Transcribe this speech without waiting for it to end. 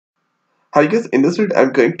Hi guys, in this video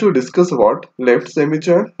I'm going to discuss about left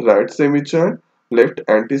semichain, right semichain, left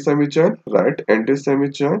anti-semichain, right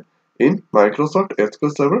anti-semichain in Microsoft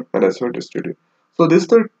SQL Server Management Studio. So this is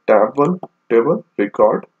the tab 1 table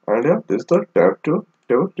record and here this is the tab 2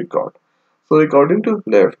 table record. So according to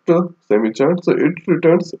left semichain, so it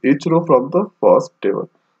returns each row from the first table.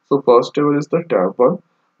 So first table is the tab 1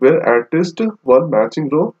 where at least one matching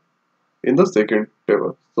row in the second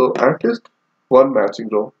table. So at least one matching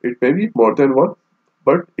row. It may be more than one,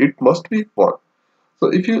 but it must be one. So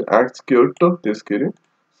if you execute this query,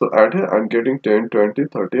 so add here I'm getting 10, 20,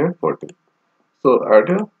 30 and 40. So add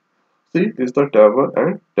here C is the tab 1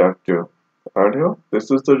 and tab 2. Add here this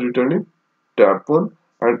is the returning tab 1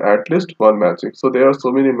 and at least one matching. So there are so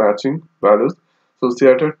many matching values. So see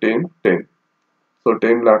at here 10, 10. So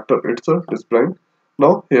 10 laptop it's a displaying.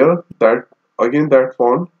 Now here that again that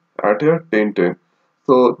font at here 10 10.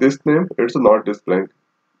 So this name it's not displaying.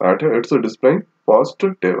 At here it's a displaying first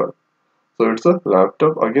table. So it's a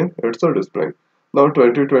laptop again it's a displaying. Now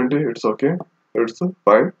 2020 it's okay. It's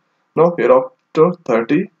fine. Now here after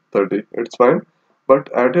 30 30 it's fine.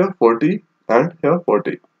 But at here 40 and here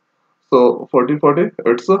 40. So 40 40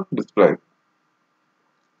 it's a displaying.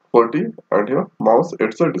 40 and here mouse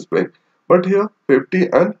it's a display, but here 50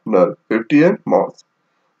 and null, 50 and mouse.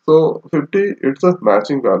 So 50 it's a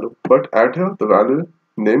matching value, but at here the value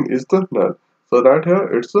name is the null, so that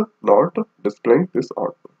here it's not displaying this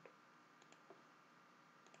output.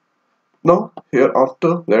 Now here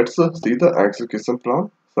after let's see the execution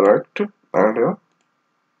plan. Select and here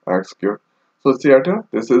execute. So see at here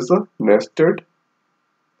this is a nested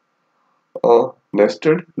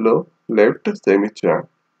low left semi-chain.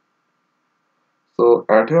 So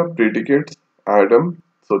at here predicates Adam,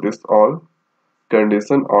 so this all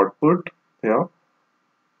condition output here.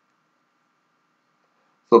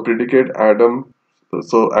 So predicate Adam,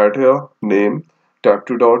 so add here name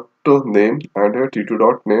tab2 dot name and here t2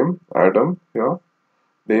 dot name Adam here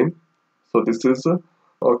name. So this is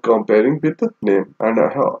comparing with the name and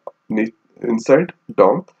I have inside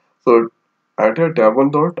down. So add here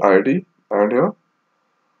tab1 dot id and here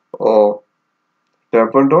uh,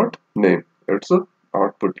 tab1 dot name. It's a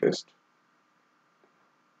output list.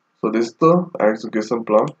 So this is the execution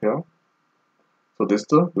plan here. So this is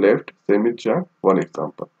the left semi-chain one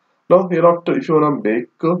example. Now hereafter if you wanna make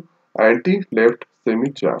anti-left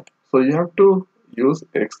semi-chain, so you have to use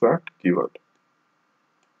exact keyword.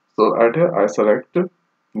 So at here I select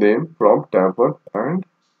name from tab 1 and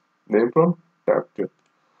name from tab 2.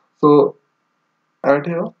 So at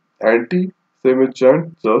here anti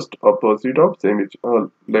semi-chain just opposite of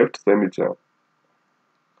left semi-chain.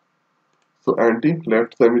 So anti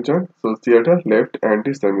left semi-chain, so see at here left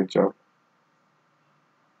anti semi-chain.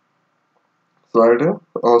 So I here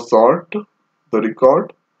sort the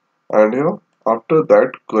record and here after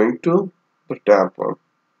that going to the tab 1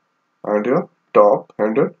 and here top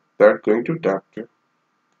handle that going to tab 2.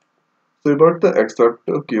 So about the except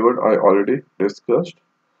keyword I already discussed.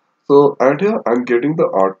 So and here I'm getting the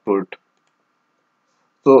output.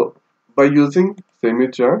 So by using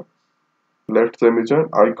semi-chain left semi-chain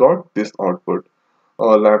I got this output.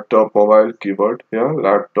 Laptop mobile keyword here,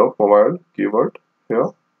 laptop mobile keyword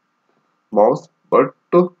here, mouse, but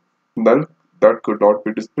null that could not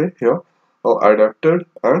be displayed here, adapted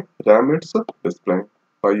and RAM it's displaying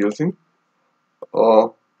by using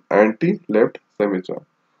anti-left semi-chain.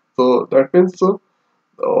 So that means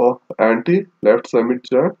anti-left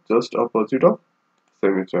semi-chain just opposite of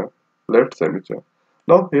semi-chain, left semi-chain.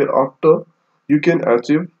 Now hereafter you can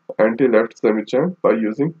achieve anti-left semi-chain by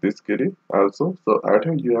using this query also. So at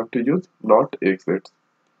here you have to use not exits.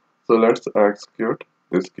 So let's execute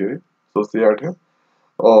this query. So see at here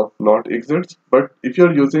not exits, but if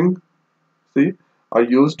you're using, see I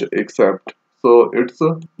used except, so it's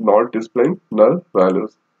not displaying null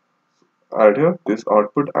values. Add here this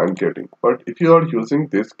output I'm getting, but if you are using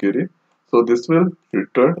this query, so this will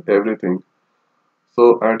return everything.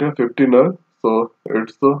 So add here 50 null, so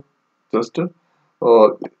it's just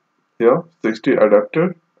here 60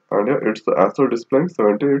 adapted and here it's also displaying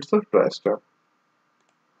 70, it's a trash tab.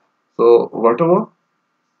 So whatever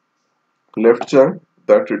left chain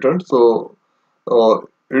that returns, so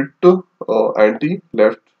it anti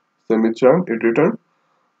left semi chain it returned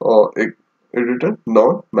it returned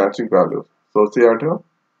non-matching values. So see at here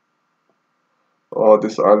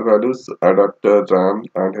this all values adapter RAM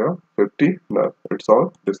and here 50 null, it's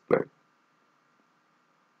all displaying.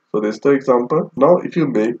 So this is the example. Now if you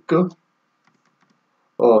make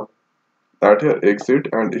at here exit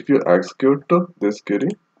and if you execute this query,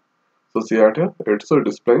 so see at here it's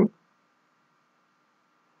displaying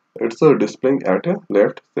at a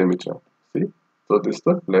left semi-chain. See, so this is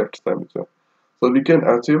the left semi-chain. So we can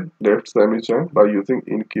achieve left semi-chain by using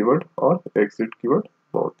in keyword or exit keyword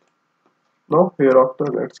both. Now hereafter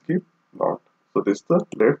let's keep not. So this is the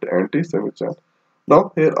left anti semi-chain.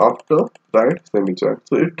 Now hereafter right semi-chain.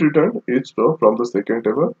 So it returned each row from the second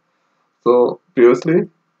table. So previously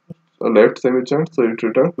left semi-chain, so it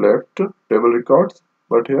returned left table records,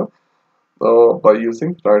 but here by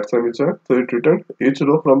using right semi-chain, so it returned each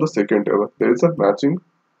row from the second table. There is a matching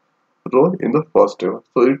row in the first table,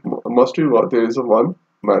 so it must be there is a one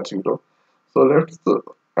matching row. So let's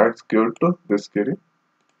execute this query.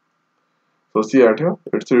 So see at here,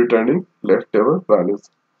 it's returning left table values.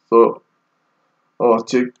 So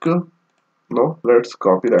check now. Let's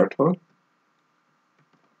copy that one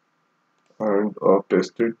and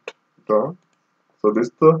paste it down. So this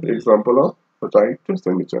is the example of right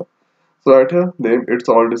semi-chain. So at here name it's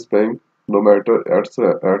all displaying no matter at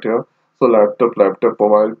here. So laptop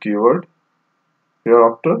mobile keyword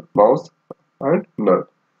hereafter mouse and null.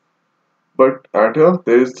 But at here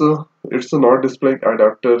there is it's not displaying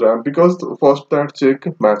adapter RAM because first that check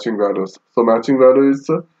matching values. So matching value is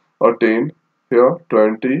 10 here,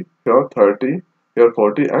 20 here, 30 here,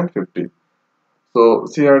 40 and 50. So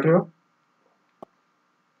see at here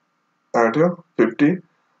 50.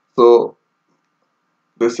 So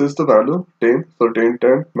this is the value 10. So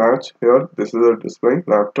 10 match here. This is a displaying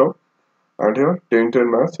laptop. And here 10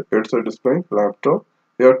 match, it's a displaying laptop.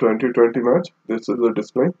 Here 20 match, this is a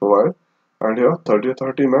displaying mobile. And here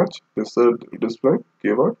 30 match, this is a displaying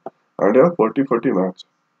keyboard. And here 40 match.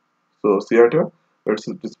 So see at here, it's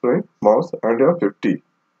displaying mouse. And here 50.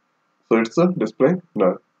 So it's a displaying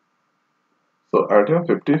null. So at here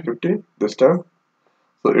 50 this time.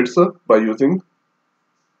 So it's by using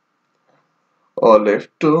left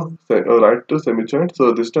to right to semi-chain.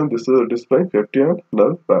 So this time this is displaying 50 and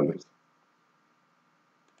null values.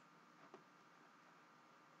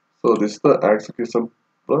 So this is the execution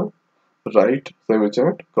plan. Right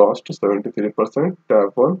semi-chain cost 73%,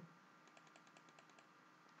 tab 1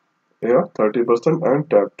 here 30% and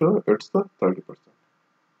tab 2 it's the 30%.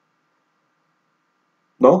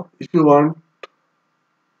 Now if you want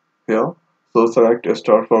here, so select a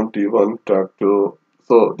star from T1 tab 2.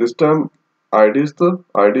 So this time ID is the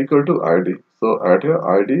ID equal to ID. So add here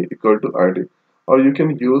ID equal to ID, or you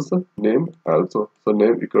can use name also. So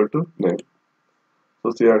name equal to name.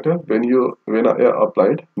 So see at here when I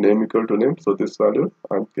applied name equal to name, so this value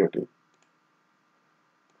I'm getting.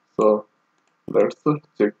 So let's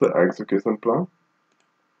check the execution plan.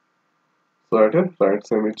 So at here right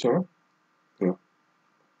semi-chain here.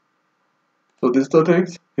 So this the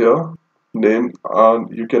things here name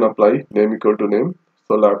you can apply name equal to name.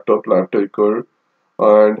 So laptop equal,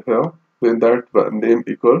 and here when that name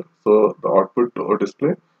equal, so the output or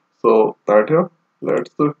display. So that here let's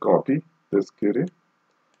copy this query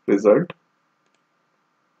result.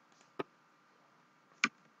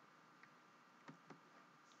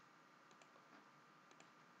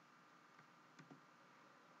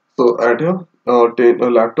 So at here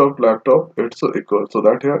 10 laptop it's equal, so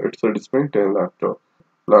that here it's a displaying 10 laptop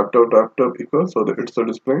equal, so that it's a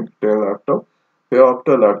displaying 10 laptop. Here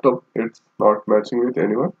after laptop it's not matching with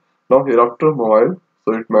anyone. Now here after mobile,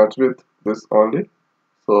 so it match with this only,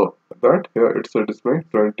 so that here it's a displaying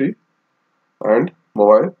 20 and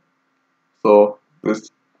mobile. So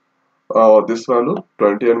this value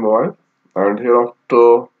 20 and mobile, and here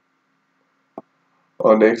after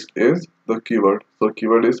next is the keyword. So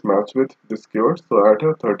keyword is matched with this keyword. So add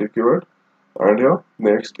here 30 keyword, and here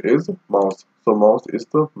next is mouse. So mouse is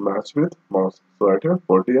the match with mouse. So add here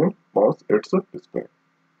 40 and mouse it's a display.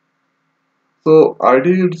 So ID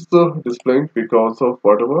is the displaying because of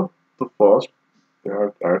whatever the first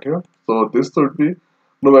add here. So this should be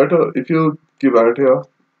no matter if you give add here.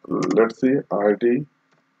 Let's see ID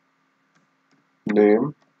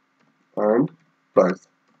name and price.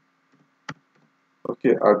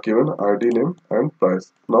 Okay, I've given ID name and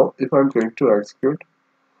price. Now if I'm going to execute,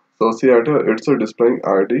 so see at here it's a displaying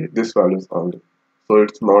ID this values only. So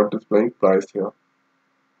it's not displaying price here.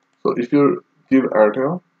 So if you give add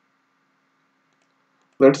here,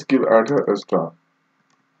 let's give add here a star.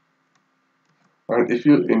 And if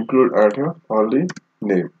you include add here only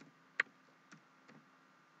name.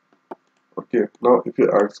 Okay, now if you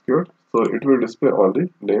execute, so it will display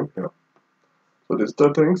only name here. So this is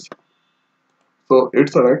the things. So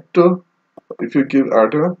it's select if you give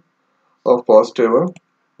add here a first table,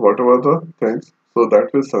 whatever the things, so that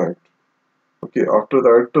will select. Okay, after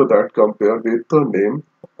that that compare with the name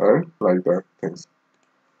and like that things.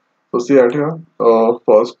 So see at here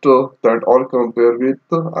first that all compare with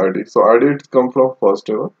the ID. So ID it's come from first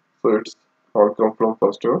table, so it's all come from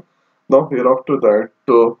first table. Now here after that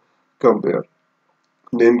compare.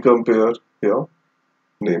 Name compare here.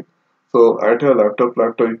 Name. So at a laptop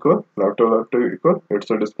laptop equal,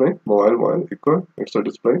 it's a display, mobile equal, it's a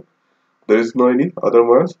display. There is no any other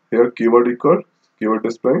ones. Here keyword equal, keyword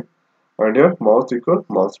display, and here mouse equal,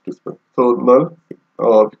 mouse display. So null, we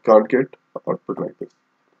can't get output like this.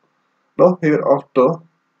 Now here after,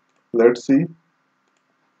 let's see.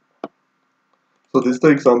 So this is the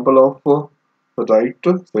example of right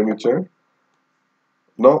semichain.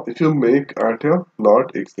 Now if you make at here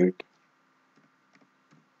not exit.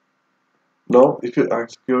 Now if you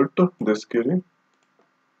execute this query,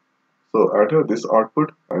 so at here this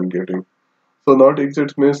output I'm getting. So not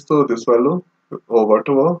exit means this value or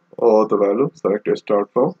whatever or the value select a start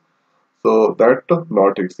from. So that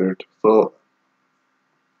not exit. So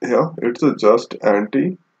here it's just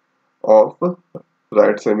anti of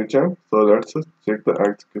right semichain. So let's check the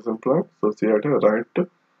execution plan. So see at here right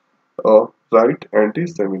anti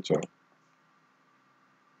semichain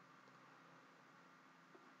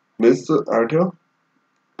means at here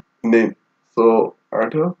name. So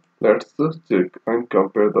at here let's check and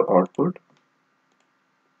compare the output.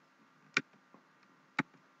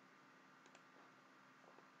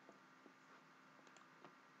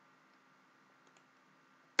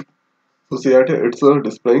 So see at here it's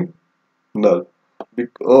displaying null.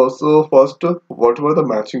 So first, what were the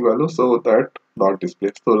matching values? So that not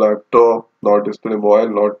display. So laptop not display, mobile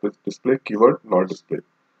not display, keyword not display,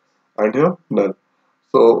 and here null.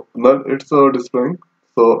 So null it's displaying.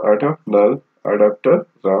 So at a null adapter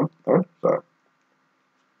RAM and RAM.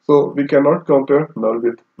 So we cannot compare null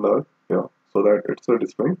with null here. So that it's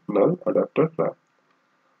displaying null adapter RAM.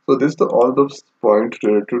 So this is all those points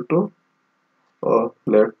related to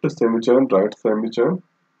left semichain, right semichain,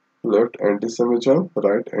 left anti-semichain,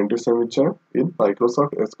 right anti-semichain in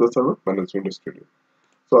Microsoft SQL Server Management Studio.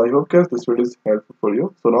 So I hope guys this video is helpful for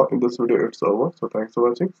you. So now in this video it's over. So thanks for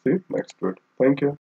watching. See you next video. Thank you.